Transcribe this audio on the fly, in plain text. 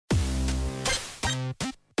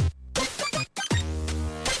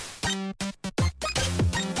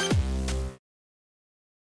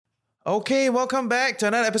Okay, welcome back to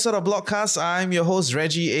another episode of Blockcast. I'm your host,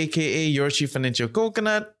 Reggie, aka Your Chief Financial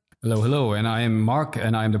Coconut. Hello, and I am Mark,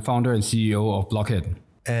 and I am the founder and CEO of Blockhead.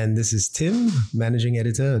 And this is Tim, managing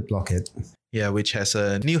editor at Blockhead. Yeah, which has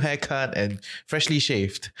a new haircut and freshly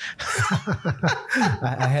shaved.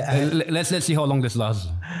 Let's see how long this lasts.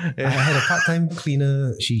 I had a part-time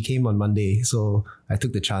cleaner. She came on Monday, so I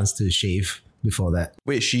took the chance to shave before that.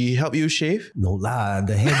 Wait, she helped you shave? No lah,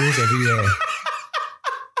 the hair goes everywhere.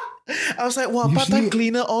 I was like, wow, part-time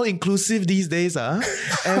cleaner all inclusive these days,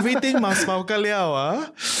 Everything must bao ka liao,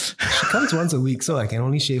 She comes once a week, so I can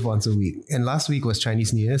only shave once a week. And last week was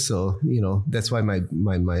Chinese New Year, so that's why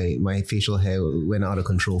my facial hair went out of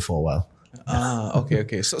control for a while.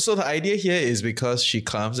 Okay. So the idea here is because she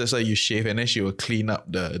comes, that's why you shave, and then she will clean up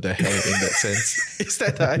the hair in that sense. Is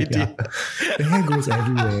that the idea? Yeah. The hair goes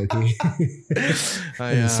everywhere, okay?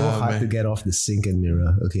 And it's so hard to get off the sink and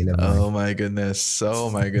mirror. Okay, never mind. Oh my goodness.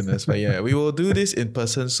 But yeah, we will do this in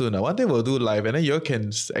person soon. One day we'll do live, and then you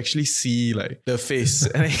can actually see like the face,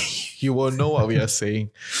 and then you will know what we are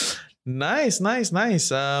saying. Nice.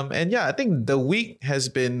 And yeah, I think the week has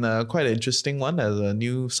been quite an interesting one.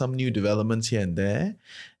 There's some new developments here and there.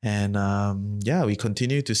 And yeah, we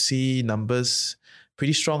continue to see numbers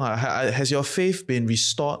pretty strong. Has your faith been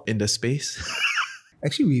restored in the space?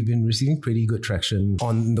 Actually, we've been receiving pretty good traction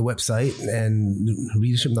on the website, and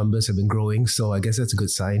readership numbers have been growing. So I guess that's a good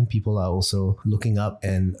sign. People are also looking up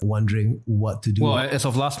and wondering what to do. Well, as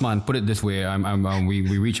of last month, put it this way,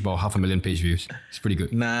 we reached about 500,000 page views. It's pretty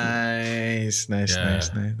good. Nice.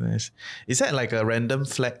 Is that like a random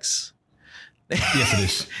flex? Yes, it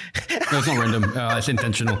is. No, it's not random. It's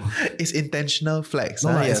intentional. It's intentional flex.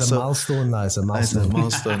 No, it's a milestone. It's a milestone. It's a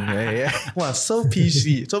milestone. Yeah. Wow, so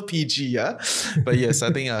PG, yeah. But yes,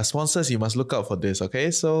 I think sponsors, you must look out for this.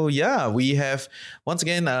 Okay, so yeah, we have once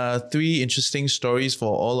again 3 interesting stories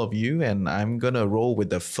for all of you, and I'm gonna roll with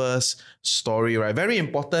the first story. Right, very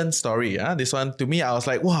important story. This one to me, I was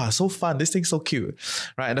like, wow, so fun. This thing's so cute.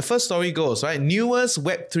 Right, and the first story goes right. Newest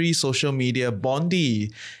Web3 social media,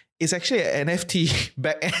 Bondi. It's actually an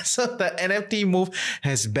NFT so the NFT move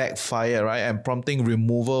has backfired, right? And prompting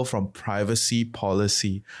removal from privacy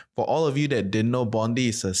policy. For all of you that didn't know, Bondi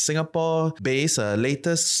is a Singapore-based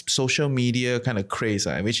latest social media kind of craze,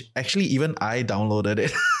 which actually even I downloaded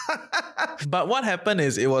it. But what happened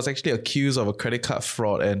is it was actually accused of a credit card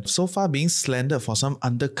fraud and so far being slandered for some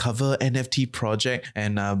undercover NFT project.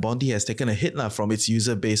 And Bondi has taken a hit from its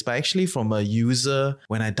user base. But actually from a user,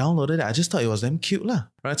 when I downloaded it, I just thought it was damn cute.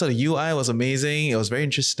 Right? So the UI was amazing. It was very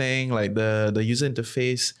interesting. Like the user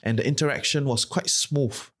interface and the interaction was quite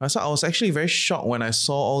smooth. Right? So I was actually very shocked when I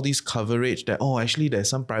saw all these coverage that, actually there's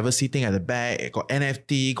some privacy thing at the back. It got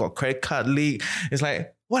NFT, got credit card leak. It's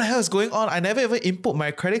like, what the hell is going on? I never ever input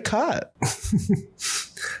my credit card.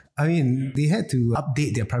 I mean, they had to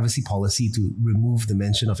update their privacy policy to remove the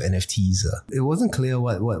mention of NFTs. It wasn't clear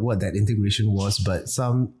what that integration was, but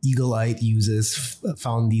some eagle-eyed users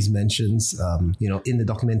found these mentions, in the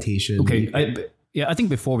documentation. Okay, I think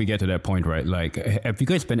before we get to that point, right? Like, have you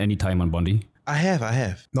guys spent any time on Bondi? I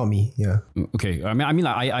have. Not me, yeah. Okay,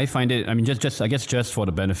 I find it, just for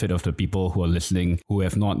the benefit of the people who are listening who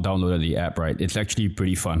have not downloaded the app, right? It's actually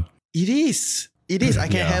pretty fun. It is. I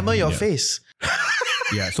can hammer your face.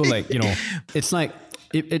 Yeah, so it's like,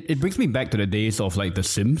 it brings me back to the days of like The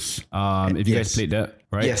Sims. If you guys played that,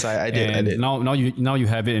 right? Yes, I did. And I did. Now you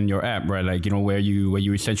have it in your app, right? Like, where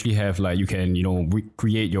you essentially have like, you can,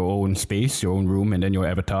 create your own space, your own room, and then your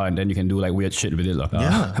avatar, and then you can do like weird shit with it,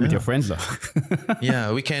 with your friends.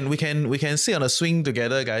 Yeah, we can sit on a swing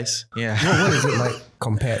together, guys. Yeah. What is it like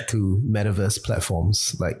compared to metaverse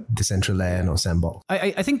platforms like Decentraland or Sandbox?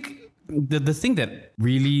 I think the thing that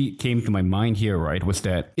really came to my mind here, right, was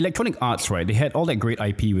that Electronic Arts, right, they had all that great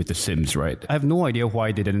IP with The Sims, right? I have no idea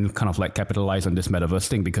why they didn't kind of like capitalize on this metaverse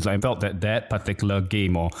thing, because I felt that particular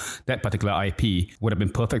game or that particular IP would have been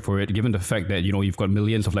perfect for it, given the fact that, you've got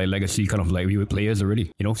millions of like legacy kind of like viewer players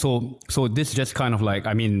already, So this just kind of like,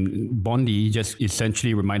 Bondi just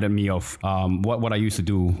essentially reminded me of what I used to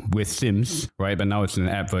do with Sims, right? But now it's an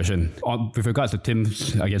app version. With regards to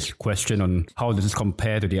Tim's, I guess, question on how does this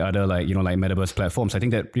compare to the other like metaverse platforms, I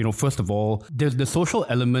think that, first of all, there's the social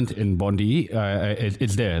element in Bondi.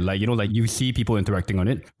 It's there, you see people interacting on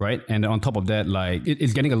it, right? And on top of that, like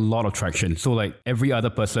it's getting a lot of traction. So like every other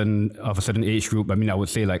person of a certain age group, I would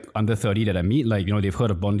say like under 30 that I meet, like, they've heard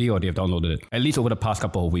of Bondi or they've downloaded it, at least over the past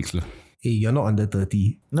couple of weeks. Hey, you're not under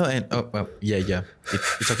 30. No, and yeah.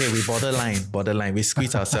 It's okay. We borderline. We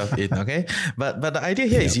squeeze ourselves in, okay? But the idea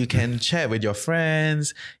here is you can share with your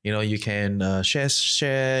friends. You can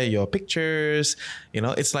share your pictures.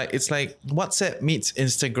 It's like WhatsApp meets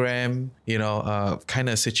Instagram. Kind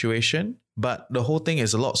of situation. But the whole thing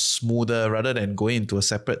is a lot smoother rather than going into a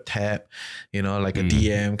separate tab, like a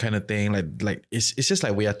DM kind of thing. Like it's just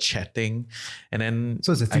like we are chatting, and then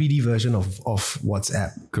so it's a 3D version of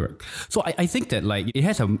WhatsApp. Correct. So I think that like it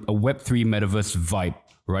has a Web3 metaverse vibe,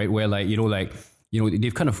 right? Where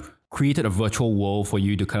they've kind of created a virtual world for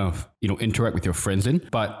you to kind of interact with your friends in.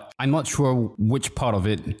 But I'm not sure which part of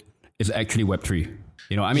it is actually Web3.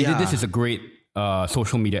 This is a great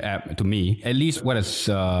social media app to me, at least what has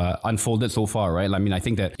unfolded so far, right? I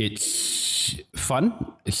think that it's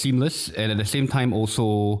fun, it's seamless, and at the same time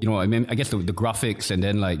also, I guess the graphics and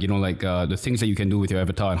then the things that you can do with your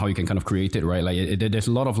avatar and how you can kind of create it, right? There's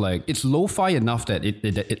a lot of it's lo-fi enough that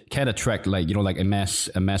it can attract a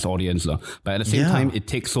mass audience, but at the same time, it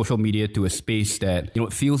takes social media to a space that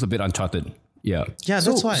it feels a bit uncharted. Yeah,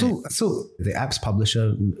 that's why. So the app's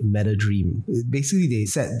publisher, MetaDream, basically they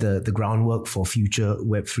set the groundwork for future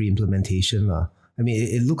Web3 implementation.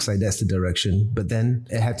 It looks like that's the direction, but then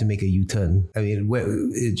it had to make a U-turn.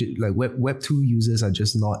 Web 2 users are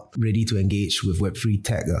just not ready to engage with Web3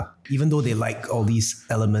 tech, even though they like all these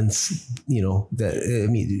elements,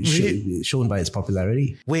 shown by its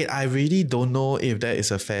popularity. Wait, I really don't know if that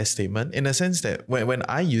is a fair statement, in the sense that when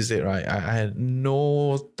I used it, right, I had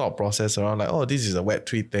no thought process around this is a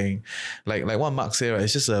Web3 thing. Like what Mark said, right,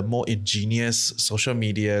 it's just a more ingenious social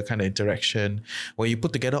media kind of interaction where you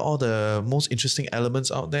put together all the most interesting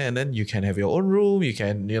elements out there, and then you can have your own room, you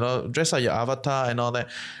can dress out your avatar and all that,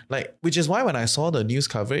 which is why when I saw the news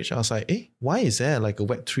coverage I was like, why is there like a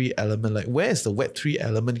Web3 element? Where is the Web3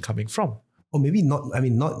 element coming from? Or maybe not,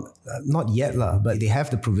 not yet, but they have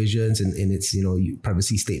the provisions in its,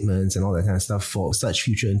 privacy statements and all that kind of stuff for such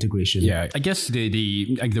future integration. Yeah, I guess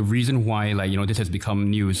the reason why, this has become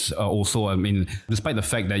news also, despite the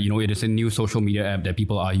fact that, it is a new social media app that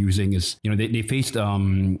people are using, is, they faced a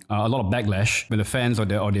lot of backlash when the fans or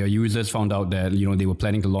their users found out that, they were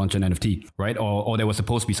planning to launch an NFT, right? Or there was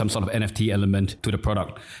supposed to be some sort of NFT element to the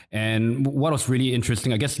product. And what was really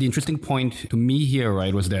interesting, I guess the interesting point to me here,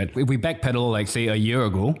 right, was that if we backpedal say a year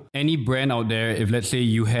ago, any brand out there, if let's say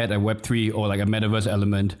you had a Web3 or a metaverse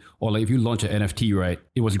element, or if you launch an NFT, right,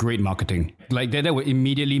 it was great marketing. That would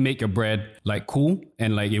immediately make your brand cool,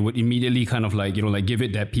 and it would immediately kind of give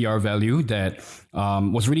it that PR value that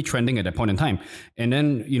was really trending at that point in time. And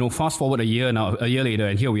then fast forward a year later,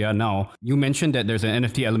 and here we are now. You mentioned that there's an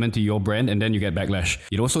NFT element to your brand, and then you get backlash.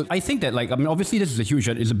 So I think that obviously this is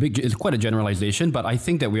it's quite a generalization, but I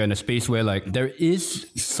think that we are in a space where there is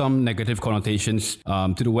some negative connotations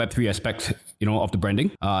to the Web3 aspect, of the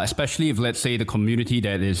branding, especially if let's say the community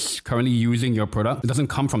that is currently using your product, it doesn't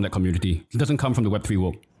come from that community. It doesn't come from the Web3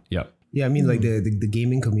 world. Yeah. Yeah, the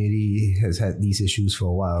gaming community has had these issues for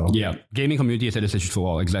a while. Yeah, gaming community has had these issues for a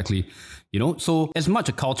while, exactly. So as much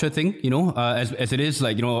a culture thing, as it is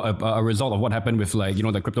a result of what happened with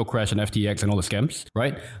the crypto crash and FTX and all the scams,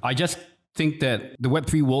 right? I just think that the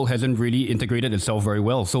Web3 world hasn't really integrated itself very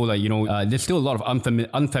well. So there's still a lot of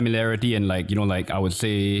unfamiliarity and I would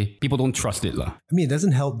say people don't trust it. It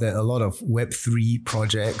doesn't help that a lot of Web3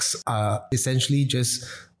 projects are essentially just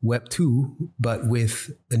Web 2, but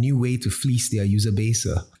with a new way to fleece their user base.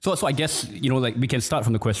 So I guess, we can start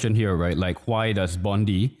from the question here, right? Why does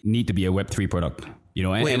Bondi need to be a Web3 product?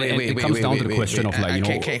 It comes down to the question of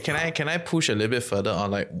Can I push a little bit further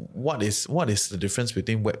on what is the difference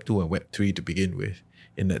between Web 2 and Web 3 to begin with,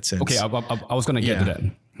 in that sense? Okay, I was going to get to that.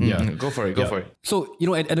 Yeah, go for it. So,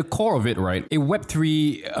 at the core of it, right, a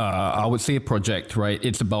Web3, I would say project, right,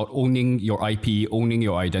 it's about owning your IP, owning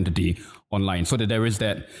your identity online, so that there is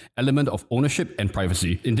that element of ownership and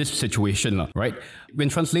privacy in this situation, right? When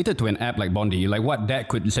translated to an app like Bondi, what that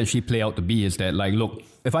could essentially play out to be is that, look,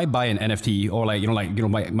 if I buy an NFT or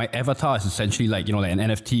my avatar is essentially an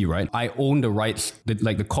NFT, right? I own the rights,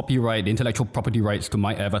 the copyright, the intellectual property rights to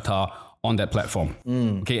my avatar on that platform.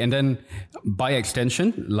 Okay, and then by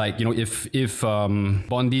extension, if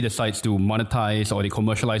Bondi decides to monetize or they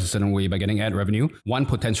commercialize a certain way by getting ad revenue, one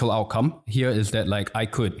potential outcome here is that I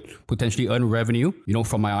could potentially earn revenue,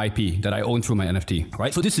 from my IP that I own through my NFT,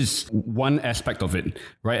 right? So this is one aspect of it,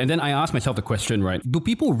 right? And then I ask myself the question, right? Do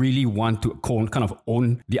people really want to kind of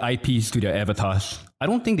own the IPs to their avatars? I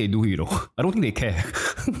don't think they do, I don't think they care.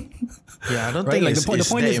 Yeah, I don't Right? think Like it's,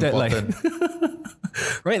 the point that is that like important.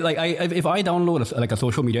 right, like if I download like a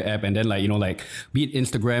social media app and then like like be it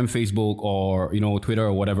Instagram, Facebook, or Twitter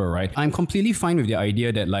or whatever, right? I'm completely fine with the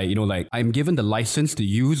idea that like like I'm given the license to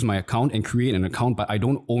use my account and create an account, but I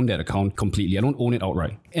don't own that account completely. I don't own it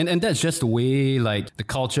outright, and that's just the way like the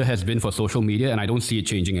culture has been for social media, and I don't see it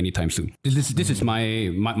changing anytime soon. This is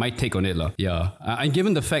my take on it, lah. Yeah, and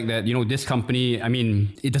given the fact that this company, I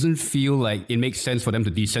mean, it doesn't feel like it makes sense for them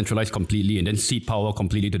to decentralize completely and then cede power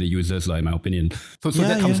completely to the users, like, in my opinion. So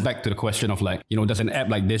that comes back to the question of like, does an app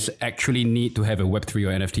like this actually need to have a Web3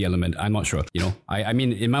 or NFT element? I'm not sure. I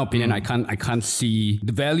mean, in my opinion, I can't see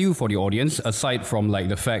the value for the audience aside from like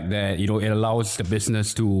the fact that it allows the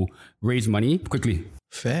business to raise money quickly.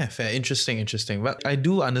 Fair. Interesting. But I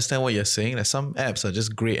do understand what you're saying. That some apps are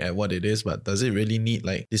just great at what it is, but does it really need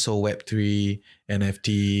like this whole Web3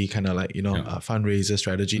 NFT kind of like fundraiser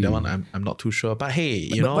strategy? That one I'm not too sure. But hey,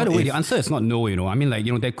 by the way, the answer is not no. I mean, like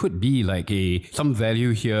there could be like some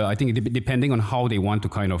value here. I think depending on how they want to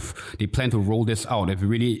they plan to roll this out. If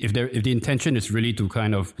the intention is really to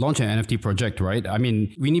kind of launch an NFT project, right? I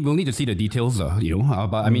mean, we'll need to see the details,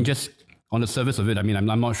 but I mean, just on the surface of it, I mean,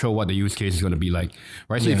 I'm not sure what the use case is going to be like,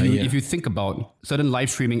 right? So if you think about certain live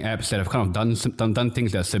streaming apps that have kind of done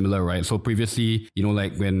things that are similar, right? So previously,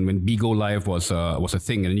 like when Bigo Live was a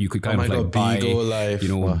thing, and you could kind of like buy, Bigo Live.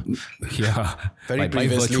 Very like buy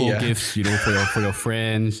virtual gifts, for your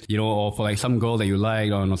friends, or for like some girl that you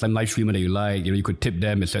like, or some live streamer that you like, you could tip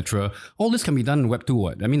them, etc. All this can be done in Web2.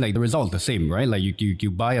 What I mean, like the result is the same, right? Like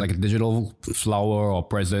you buy like a digital flower or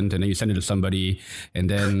present, and then you send it to somebody, and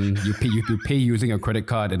then you pay using a credit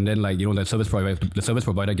card, and then like the service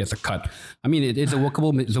provider gets a cut. I mean, it's a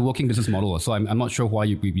working business model. So I'm not sure why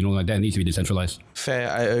like that needs to be decentralized.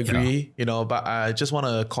 Fair, I agree. But I just want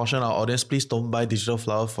to caution our audience: please don't buy digital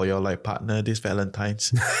flower for your like partner this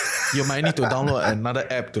Valentine's. You might need to download another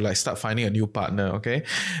app to like start finding a new partner. Okay,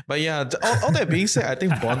 but yeah, all that being said, I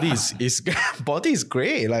think Bondi is Bondi is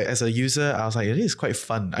great. Like as a user, I was like, it is quite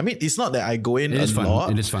fun. I mean, it's not that I go in a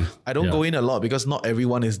lot. It is fun. I don't go in a lot because not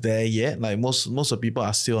everyone is there yet. Like most of the people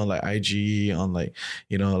are still on like IG, on like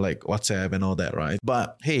like WhatsApp and all that, right?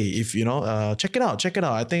 But hey, if check it out.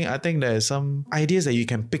 I think there's some ideas that you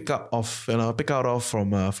can pick out of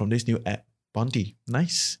from this new app, Bondi.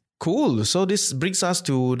 Nice, cool. So this brings us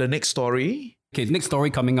to the next story. Okay, next story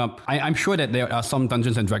coming up. I'm sure that there are some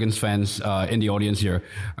Dungeons and Dragons fans in the audience here.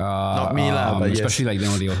 Not me lah, but especially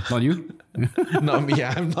yes. Not you? Not me,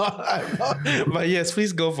 I'm not. But yes,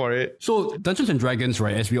 please go for it. So Dungeons and Dragons,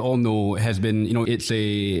 right, as we all know, has been, it's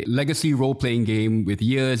a legacy role-playing game with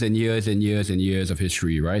years and years and years and years of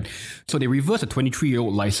history, right? So they reversed a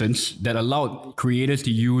 23-year-old license that allowed creators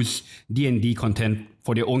to use D&D content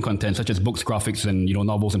for their own content, such as books, graphics, and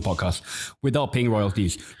novels and podcasts, without paying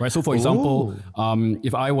royalties, right? So, for example,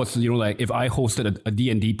 if I was, if I hosted a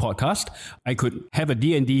D&D podcast, I could have a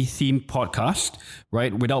D&D themed podcast,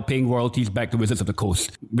 right, without paying royalties back to Wizards of the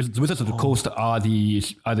Coast. Wizards of the Coast are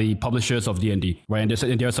the publishers of D&D, right?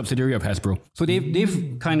 And they're a subsidiary of Hasbro. So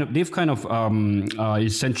they've kind of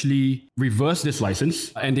essentially reversed this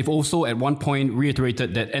license, and they've also at one point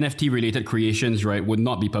reiterated that NFT related creations, right, would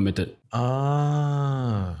not be permitted.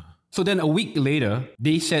 So then a week later,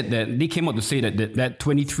 they said that they came out to say that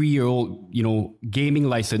 23-year-old, gaming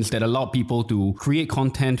license that allowed people to create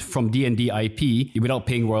content from D&D IP without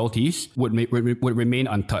paying royalties would remain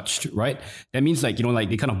untouched, right? That means like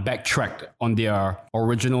they kind of backtracked on their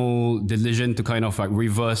original decision to kind of like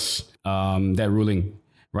reverse that ruling,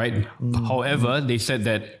 right? However, they said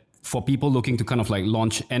that for people looking to kind of like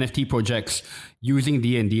launch NFT projects using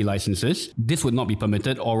D&D licenses, this would not be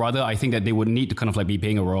permitted, or rather, I think that they would need to kind of like be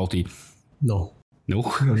paying a royalty. No.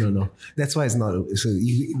 That's why it's not. So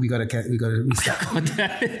we gotta restart.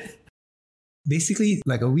 Basically,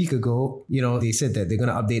 like a week ago, they said that they're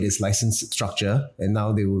gonna update its license structure, and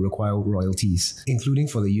now they will require royalties, including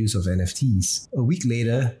for the use of NFTs. A week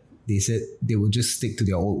later, they said they will just stick to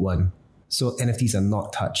their old one. So NFTs are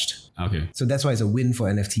not touched. Okay. So that's why it's a win for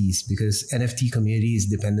NFTs, because NFT community is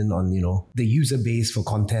dependent on, the user base for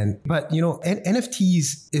content. But,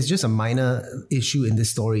 NFTs is just a minor issue in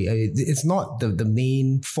this story. It's not the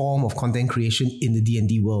main form of content creation in the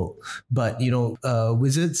D&D world. But,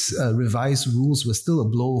 Wizards' revised rules were still a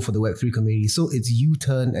blow for the Web3 community. So its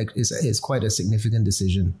U-turn is quite a significant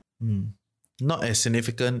decision. Not as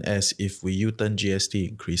significant as if we U-turn GST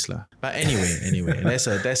increase lah. But anyway, that's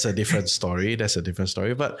a different story.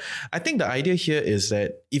 But I think the idea here is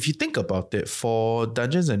that if you think about it, for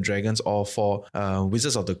Dungeons and Dragons or for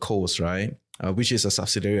Wizards of the Coast, right? which is a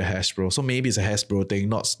subsidiary of Hasbro. So maybe it's a Hasbro thing,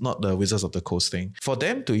 not the Wizards of the Coast thing. For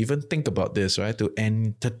them to even think about this, right, to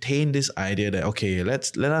entertain this idea that, okay,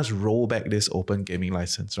 let us roll back this open gaming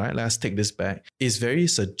license, right? Let us take this back, is very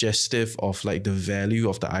suggestive of like the value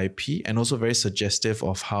of the IP, and also very suggestive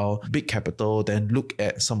of how big capital then look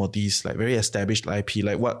at some of these like very established IP,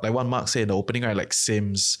 like what Mark said in the opening, right? Like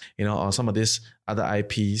Sims, or some of these other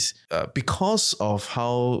IPs, because of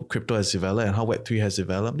how crypto has developed and how Web3 has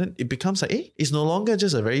developed, then it becomes like, it's no longer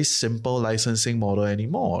just a very simple licensing model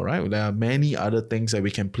anymore, right? There are many other things that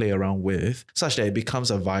we can play around with, such that it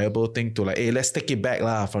becomes a viable thing to like, let's take it back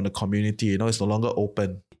from the community. It's no longer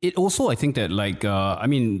open. It also, I think that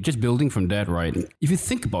just building from that, right? If you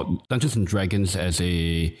think about Dungeons and Dragons as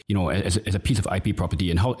a, as a piece of IP property,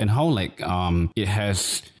 and how it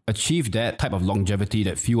has achieved that type of longevity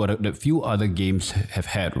that few other games have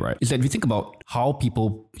had, right? Is that if you think about how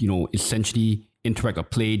people, essentially interact or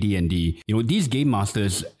play D&D, these game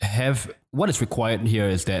masters have, what is required here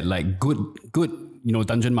is that like good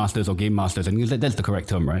dungeon masters or game masters, and that's the correct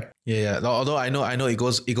term, right? Yeah. Although I know it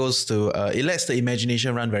goes to it lets the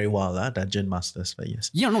imagination run very wild, dungeon masters, but yes.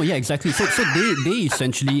 Yeah, exactly. So they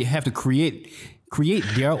essentially have to create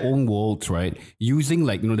their own worlds, right? Using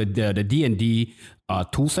like the D&D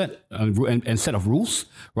tool set and set of rules,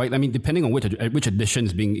 right? I mean, depending on which edition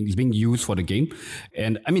is being used for the game,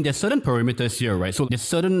 and I mean, there's certain perimeters here, right? So there's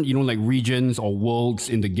certain like regions or worlds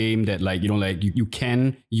in the game that you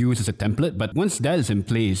can use as a template, but once that is in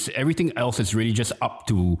place, everything else is really just up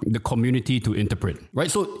to the community to interpret, right?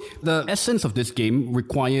 So the essence of this game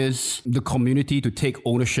requires the community to take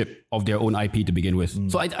ownership of their own IP to begin with.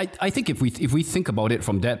 So I think if we think about it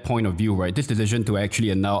from that point of view, right, this decision to actually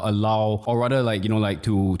allow or rather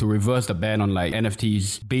to reverse the ban on like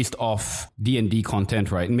NFTs based off D&D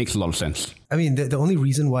content, right, it makes a lot of sense. I mean, the only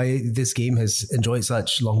reason why this game has enjoyed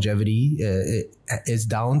such longevity is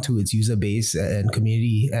down to its user base and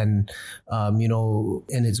community, and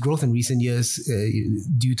and its growth in recent years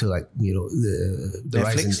due to the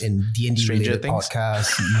rise in D&D related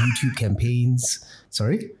podcasts, YouTube campaigns.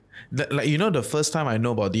 Sorry. The first time I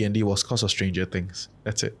know about D&D was because of Stranger Things.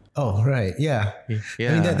 That's it. Oh, right. Yeah. I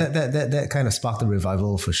mean, that kind of sparked a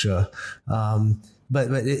revival for sure. But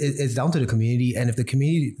it's down to the community, and if the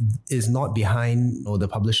community is not behind the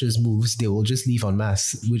publisher's moves, they will just leave en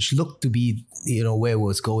masse, which looked to be where it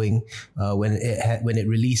was going when it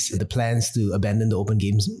released the plans to abandon the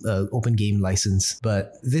open game license.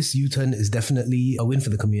 But this U-turn is definitely a win for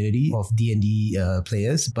the community of D&D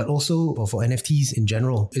players, but also for NFTs in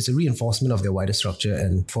general. It's a reinforcement of their wider structure,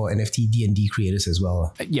 and for NFT D&D creators as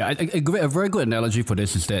well. Yeah, a very good analogy for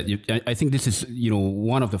this is that I think this is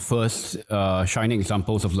one of the first shining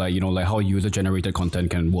examples of how user generated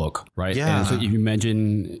content can work, right? Yeah. And so if you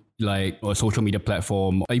imagine like a social media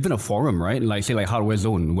platform or even a forum, right? Like say like Hardware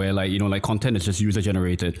Zone, where content is just user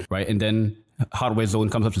generated, right? And then Hardware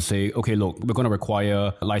Zone comes up to say, okay, look, we're going to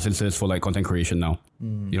require licenses for content creation now.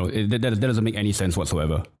 That doesn't make any sense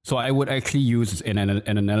whatsoever. So I would actually use an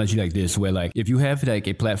analogy like this, where if you have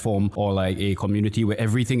a platform or a community where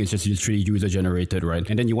everything is just literally user generated, right?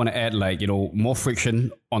 And then you want to add more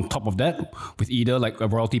friction on top of that with either a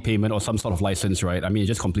royalty payment or some sort of license, right? I mean, it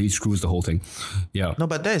just completely screws the whole thing. Yeah. No,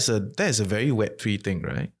 but that is a very Web3 thing,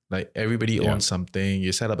 right? Like everybody owns something,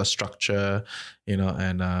 you set up a structure,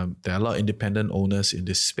 and there are a lot of independent owners in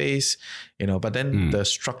this space, but then the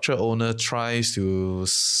structure owner tries to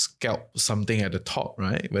scalp something at the top,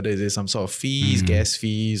 right? Whether it is some sort of fees, gas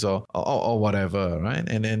fees or whatever, right?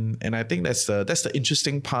 And I think that's the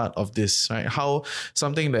interesting part of this, right? How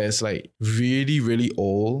something that is really, really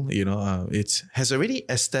old, it has already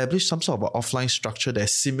established some sort of an offline structure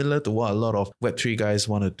that's similar to what a lot of Web3 guys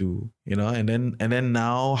want to do, and then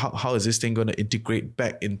now how is this thing going to integrate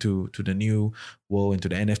back into the new world, into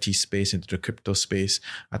the NFT space, into the crypto space?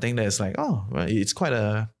 I think that's it's quite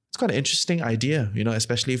an interesting idea,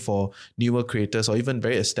 especially for newer creators or even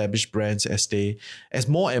very established brands as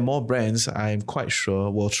more and more brands, I'm quite sure,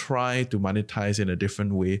 will try to monetize in a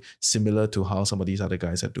different way, similar to how some of these other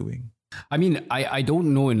guys are doing. I mean, I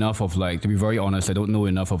don't know enough of to be very honest, I don't know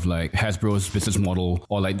enough of Hasbro's business model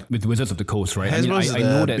or with Wizards of the Coast, right? Hasbro's I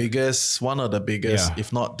know that biggest, one of the biggest,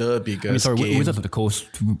 if not the biggest. Wizards of the Coast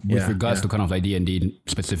with regards to kind of D&D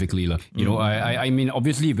specifically, I mean,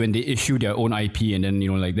 obviously when they issue their own IP and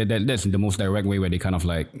then that's the most direct way where they kind of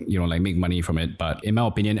make money from it. But in my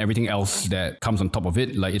opinion, everything else that comes on top of it,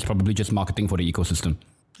 it's probably just marketing for the ecosystem.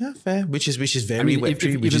 Yeah, fair. Which is very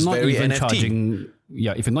Web3, which is very NFT.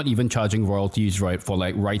 If you're not even charging royalties, right, for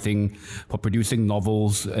for producing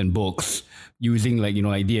novels and books using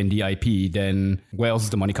D&D IP, then where else is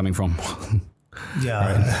the money coming from?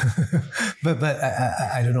 Yeah, but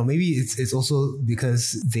I don't know. Maybe it's also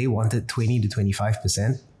because they wanted 20 to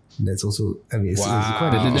 25%. That's also, I mean, it's quite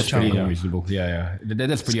a That's chunk. pretty unreasonable. Yeah.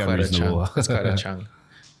 That's pretty Quite a unreasonable. chunk. That's quite a chunk.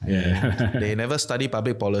 Yeah. They never study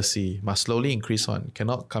public policy. Must slowly increase on.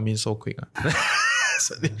 Cannot come in so quick.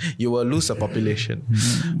 So you will lose a population.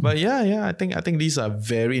 But yeah, I think these are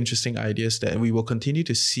very interesting ideas that we will continue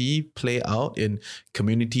to see play out in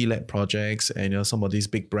community-led projects and some of these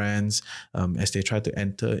big brands as they try to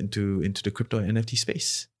enter into the crypto and NFT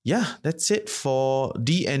space. Yeah, that's it for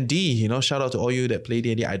D&D. Shout out to all you that play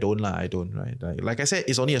D&D. I don't, right? Like I said,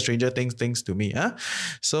 it's only a Stranger Things to me.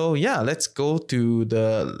 So yeah, let's go to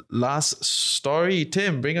the last story.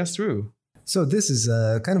 Tim, bring us through. So this is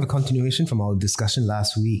kind of a continuation from our discussion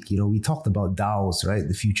last week. We talked about DAOs, right?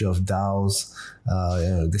 The future of DAOs,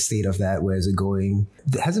 the state of that, where is it going?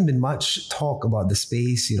 There hasn't been much talk about the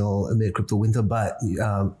space, amid crypto winter, but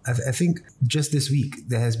I think just this week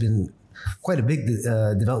there has been quite a big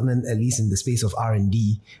development, at least in the space of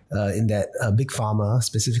R&D, in that Big Pharma,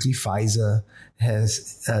 specifically Pfizer,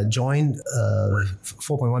 has joined a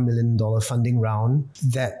 $4.1 million funding round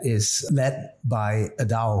that is led by a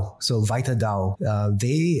DAO, so Vita DAO.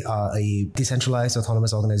 They are a decentralized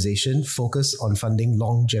autonomous organization focused on funding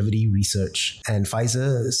longevity research, and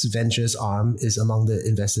Pfizer's ventures arm is among the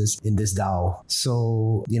investors in this DAO.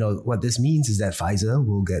 So, what this means is that Pfizer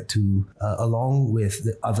will get to, along with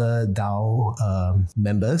the other DAO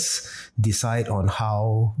members, decide on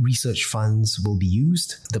how research funds will be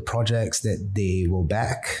used, the projects that they will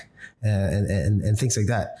back, and things like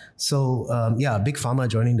that. So Big Pharma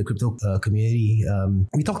joining the crypto community.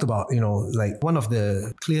 We talked about, like one of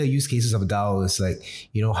the clear use cases of a DAO is like,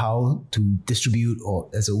 how to distribute, or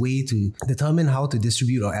as a way to determine how to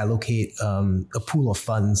distribute or allocate a pool of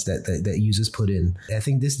funds that users put in. I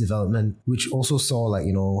think this development, which also saw like,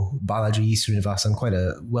 Balaji Srinivasan, quite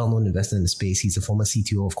a well-known investor in the space. He's a former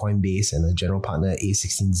CTO of Coinbase and a general partner at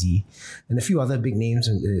A16Z, and a few other big names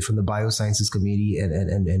from the biosciences community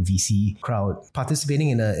and VC crowd participating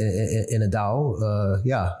in a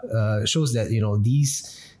DAO. Shows that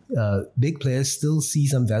these big players still see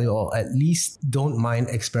some value, or at least don't mind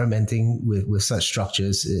experimenting with such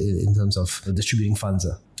structures in terms of distributing funds.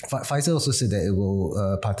 Pfizer also said that it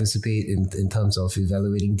will participate in terms of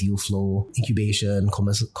evaluating deal flow, incubation,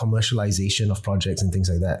 commercialization of projects and things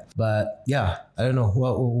like that. But yeah, I don't know.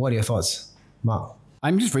 What are your thoughts, Mark?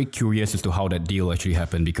 I'm just very curious as to how that deal actually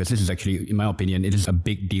happened, because this is actually, in my opinion, it is a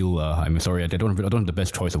big deal. I'm sorry, I don't have the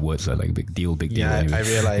best choice of words. Like big deal. Yeah, anyway. I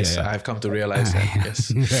realize. Yeah. I've come to realize that.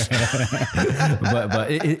 Yes. but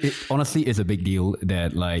it honestly is a big deal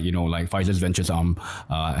that like Pfizer's ventures arm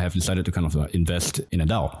have decided to kind of invest in a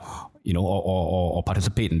DAO. Or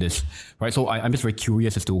participate in this, right? So I'm just very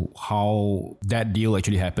curious as to how that deal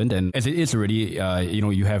actually happened. And as it is already,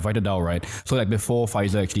 you have Vita DAO, right? So like before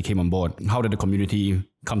Pfizer actually came on board, how did the community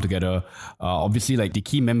come together? Obviously, like the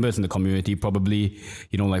key members in the community probably,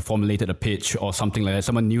 formulated a pitch or something like that.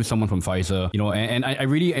 Someone knew someone from Pfizer, and I'm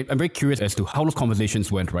very curious as to how those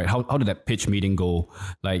conversations went, right? How did that pitch meeting go?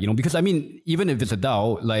 Like, because I mean, even if it's a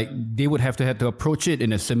DAO, like they would have to approach it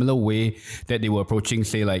in a similar way that they were approaching,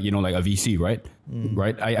 say, like, like a VC, right?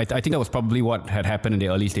 Right. I think that was probably what had happened in the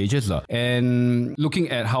early stages. And looking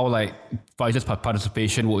at how like Pfizer's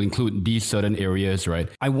participation will include these certain areas, right?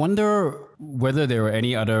 I wonder whether there are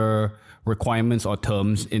any other requirements or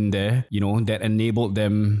terms in there, that enabled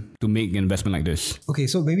them to make an investment like this. Okay,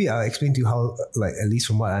 so maybe I'll explain to you how, like, at least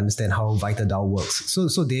from what I understand, how Vita DAO works.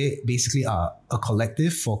 So they basically are a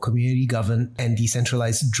collective for community-governed and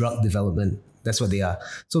decentralized drug development. That's what they are.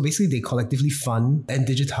 So basically, they collectively fund and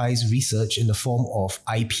digitize research in the form of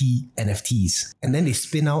IP NFTs. And then they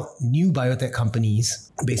spin out new biotech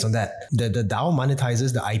companies based on that. The DAO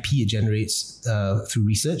monetizes the IP it generates through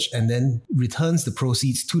research, and then returns the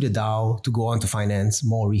proceeds to the DAO to go on to finance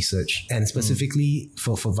more research. And specifically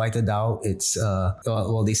for Vita DAO, it's,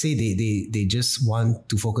 they say they just want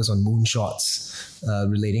to focus on moonshots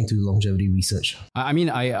relating to longevity research. I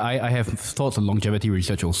mean, I have thoughts on longevity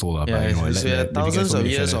research also. Thousands of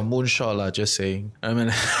years of moonshot, just saying. I mean,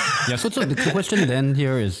 yeah. So the question then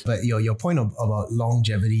here is, but your point about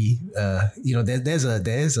longevity,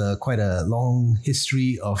 there's a quite a long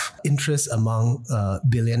history of interest among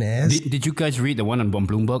billionaires. Did you guys read the one on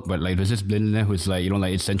Bloomberg? But like, there's this billionaire who's like,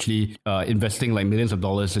 essentially investing like millions of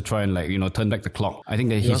dollars to try and like, turn back the clock. I think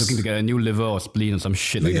that he's looking to get a new liver or spleen or some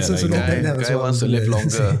shit like that. Guy wants to live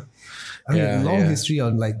longer. I mean, long history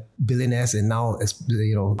on like billionaires and now,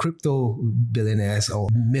 crypto billionaires or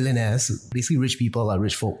millionaires. Basically, rich people are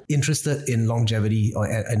rich folk interested in longevity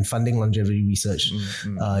and funding longevity research.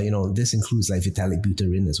 This includes like Vitalik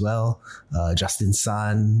Buterin as well, Justin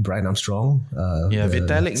Sun, Brian Armstrong.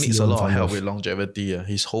 Vitalik needs a lot of help with longevity.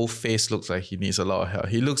 His whole face looks like he needs a lot of help.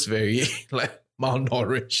 He looks very like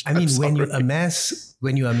malnourished. I mean,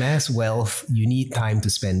 when you amass wealth, you need time to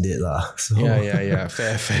spend it, lah. So. Yeah.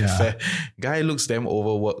 Fair. Guy looks damn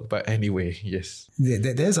overworked, but anyway, yes.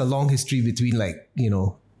 There's a long history between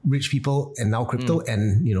rich people and now crypto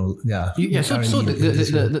and So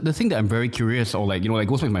the thing that I'm very curious or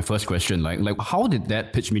goes back to my first question, like how did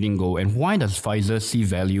that pitch meeting go and why does Pfizer see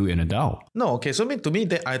value in a DAO? No, okay. So to me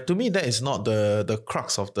that is not the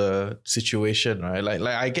crux of the situation, right? Like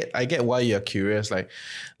I get why you're curious. Like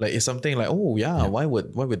it's something like, why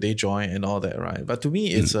would they join and all that, right? But to me,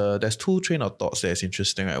 it's there's two train of thoughts that's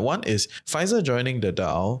interesting, right? One is Pfizer joining the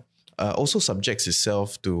DAO also subjects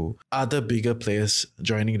itself to other bigger players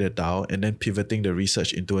joining the DAO and then pivoting the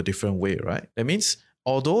research into a different way, right? That means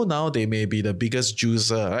although now they may be the biggest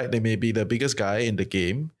juicer, right? They may be the biggest guy in the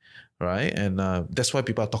game, right? And that's why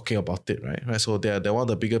people are talking about it, right? So they're one of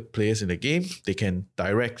the bigger players in the game. They can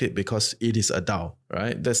direct it because it is a DAO,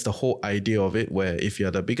 right? That's the whole idea of it, where if you're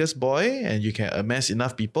the biggest boy and you can amass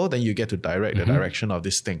enough people, then you get to direct the direction of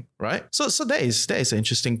this thing, right? So that is an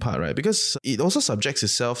interesting part, right? Because it also subjects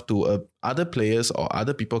itself to other players or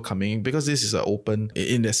other people coming, because this is an open,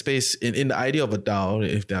 in the space, in the idea of a DAO,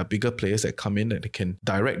 if there are bigger players that come in that they can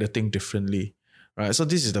direct the thing differently. Right, so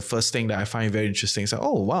this is the first thing that I find very interesting. It's like,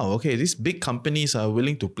 oh wow, okay, these big companies are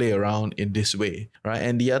willing to play around in this way, right?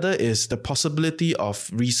 And the other is the possibility of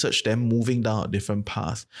research then moving down a different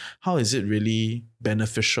path. How is it really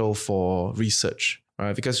beneficial for research?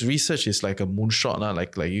 Right, because research is like a moonshot,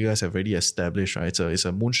 like you guys have already established, right? So it's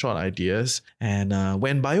a moonshot ideas. And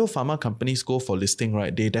when biopharma companies go for listing,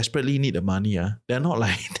 right, they desperately need the money. They're not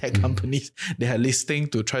like tech companies. They are listing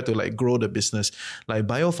to try to like grow the business. Like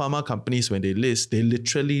biopharma companies, when they list, they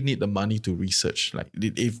literally need the money to research. Like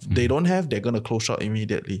if they don't have, they're going to close shop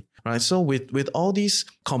immediately. Right, so with all these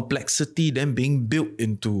complexity then being built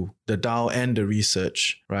into the DAO and the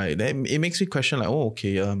research, right, then it makes me question like,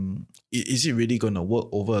 is it really going to work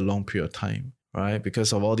over a long period of time, right?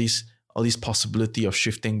 Because of all these possibility of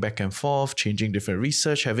shifting back and forth, changing different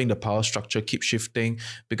research, having the power structure keep shifting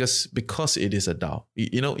because it is a DAO.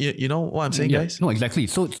 You know what I'm saying, guys? No, exactly.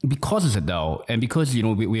 So because it's a DAO and because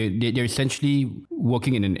they're essentially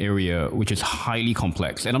working in an area which is highly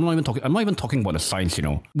complex, and I'm not even talking about the science.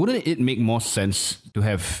 Wouldn't it make more sense to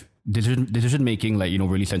have decision making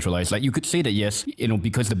really centralized? Like you could say that yes,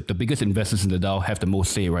 because the biggest investors in the DAO have the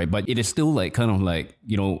most say, right? But it is still a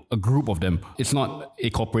group of them. It's not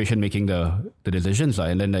a corporation making the decisions,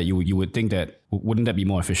 and then that you would think that wouldn't that be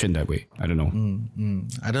more efficient that way? I don't know.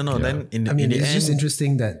 I don't know. Yeah. Then it's just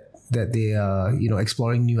interesting that they are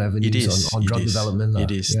exploring new avenues on drug development.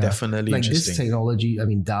 It is definitely like interesting. This technology. I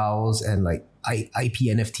mean, DAOs and like IP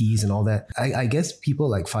NFTs and all that. I guess people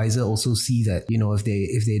like Pfizer also see that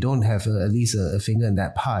if they don't have at least a finger in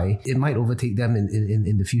that pie, it might overtake them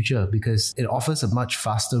in the future, because it offers a much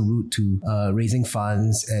faster route to raising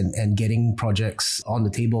funds and getting projects on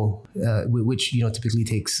the table, which typically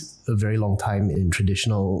takes a very long time in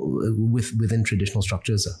within traditional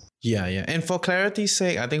structures. Yeah. And for clarity's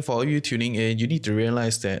sake, I think for all you tuning in, you need to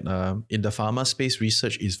realize that in the pharma space,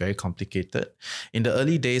 research is very complicated. In the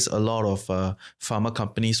early days, a lot of pharma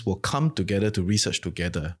companies will come together to research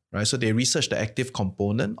together, right? So they research the active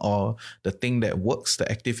component or the thing that works,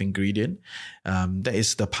 the active ingredient. That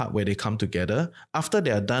is the part where they come together. After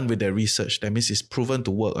they are done with their research, that means it's proven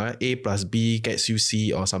to work, right? A plus B gets you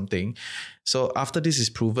C or something. So after this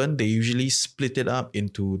is proven, they usually split it up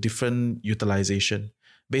into different utilization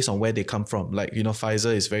based on where they come from. Like,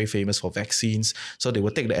 Pfizer is very famous for vaccines. So they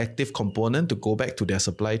will take the active component to go back to their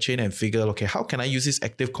supply chain and figure, okay, how can I use this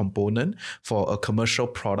active component for a commercial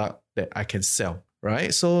product that I can sell?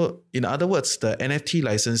 Right? So in other words, the NFT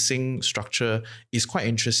licensing structure is quite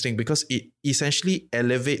interesting because it essentially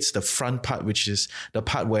elevates the front part, which is the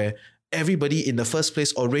part where everybody in the first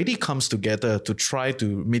place already comes together to try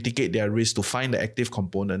to mitigate their risk to find the active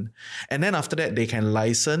component. And then after that, they can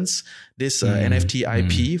license this NFT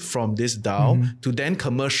IP from this DAO to then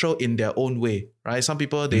commercial in their own way, right? Some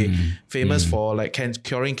people, they famous for like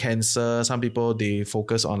curing cancer. Some people, they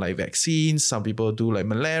focus on like vaccines. Some people do like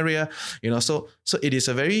malaria, so it is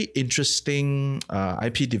a very interesting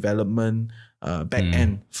IP development back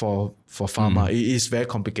end for pharma. It is very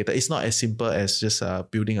complicated. It's not as simple as just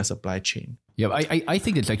building a supply chain. Yeah, I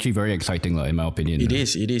think it's actually very exciting, in my opinion. It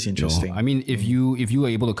is interesting. I mean, if you are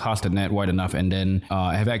able to cast the net wide enough and then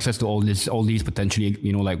have access to all these potentially,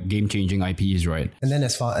 like game-changing IPs, right? And then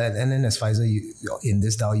as Pfizer, in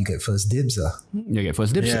this DAO, you get first dibs. You get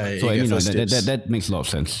first dibs. Yeah, so you get first dibs. That makes a lot of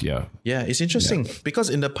sense. Yeah. Yeah, it's interesting because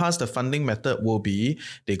in the past, the funding method will be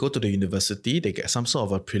they go to the university, they get some sort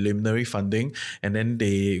of a preliminary funding, and then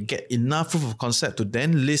they get enough proof of concept to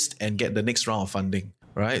then list and get the next round of funding.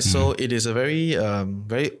 Right, so it is a very,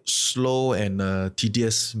 very slow and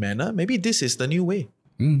tedious manner. Maybe this is the new way.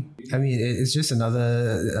 I mean, it's just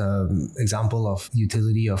another example of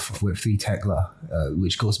utility of Web3 tech,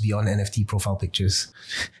 which goes beyond NFT profile pictures.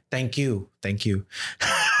 Thank you.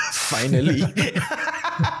 Finally.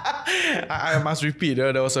 I must repeat,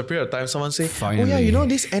 there was a period of time someone say, finally. Oh yeah,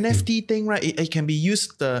 this NFT thing, right? It can be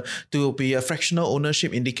used to be a fractional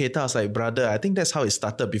ownership indicator. I was like, brother, I think that's how it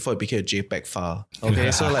started before it became a JPEG file.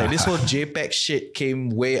 Okay, so this whole JPEG shit came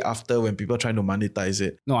way after when people trying to monetize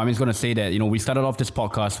it. No, I'm just going to say that, we started off this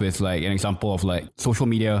podcast with an example of social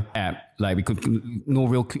media app. We could no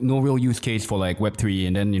real use case for Web3,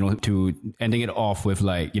 and then to ending it off with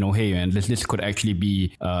hey man, this could actually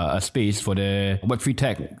be a space for the Web3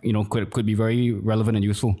 tech. Could be very relevant and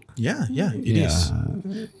useful. Yeah, it is.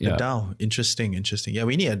 Yeah. A DAO, interesting. Yeah,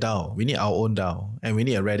 we need a DAO. We need our own DAO, and we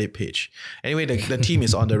need a Reddit page. Anyway, the team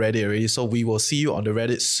is on the Reddit already, so we will see you on the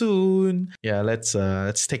Reddit soon. Yeah, let's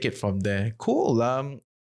take it from there. Cool.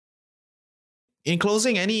 In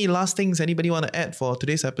closing, any last things anybody want to add for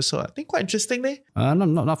today's episode? I think quite interesting, eh?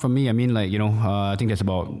 Not for me. I mean, I think there's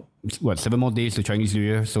about 7 more days to Chinese New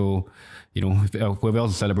Year. So, whoever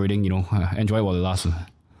else is celebrating, enjoy while it lasts.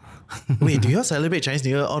 Wait, do you all celebrate Chinese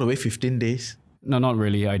New Year all the way 15 days? No, not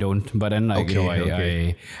really. I don't. But then, I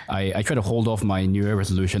try to hold off my New Year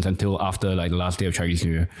resolutions until after the last day of Chinese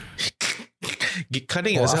New Year.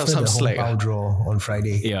 Cutting yourself some slack. Hong Bao draw on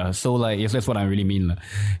Friday. Yeah, so yes, that's what I really mean.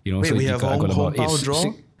 Wait, so we have Hong Bao draw?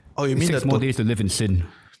 Oh, you mean 6 more days to live in sin?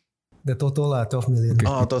 The total 12 million.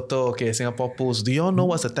 Oh, total. Okay, Singapore Pools. Do you all know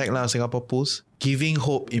what's the tagline of Singapore Pools? Giving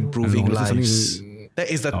hope, improving lives. That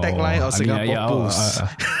is the tagline of Singapore Pools.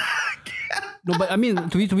 No, but I mean,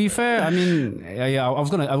 to be fair, I mean, I was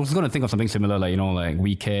gonna think of something similar,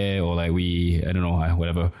 we care or we, I don't know,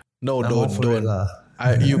 whatever. No, don't.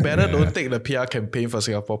 You better don't take the PR campaign for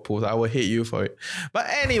Singapore Pools. I will hate you for it. But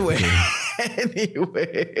anyway,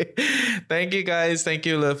 thank you guys. Thank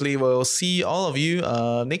you, lovely. We'll see all of you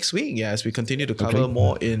next week. Yeah, as we continue to cover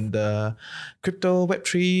more in the crypto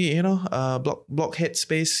Web3, blockhead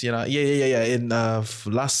space. In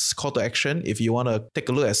last call to action, if you want to take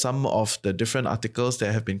a look at some of the different articles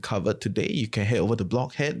that have been covered today, you can head over to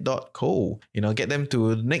blockhead.co. Get them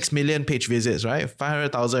to next million page visits, right?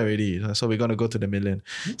 500,000 already. So we're going to go to the million.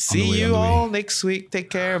 See you all next week. Take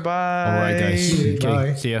care. Bye. All right, guys.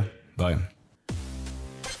 Bye. See ya. Bye.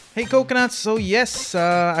 Hey Coconuts, so yes,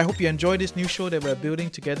 I hope you enjoyed this new show that we're building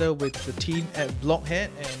together with the team at Blockhead,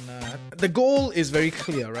 and the goal is very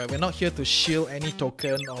clear, right? We're not here to shield any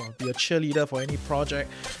token or be a cheerleader for any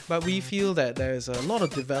project, but we feel that there's a lot of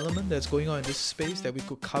development that's going on in this space that we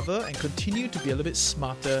could cover and continue to be a little bit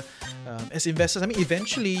smarter as investors. I mean,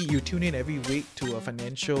 eventually you tune in every week to a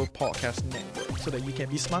financial podcast network so that you can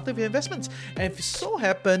be smarter with your investments. And if it so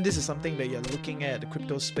happen this is something that you're looking at, the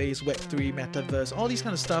crypto space, Web3, Metaverse, all these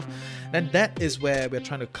kind of stuff, then that is where we're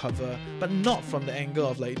trying to cover, but not from the angle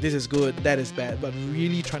of this is good, that is bad, but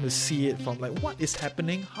really trying to see it from what is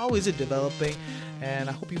happening, how is it developing, and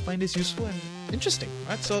I hope you find this useful and interesting,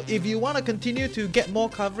 right? So if you want to continue to get more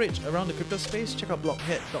coverage around the crypto space, check out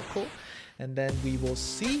blockhead.co, and then we will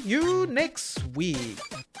see you next week.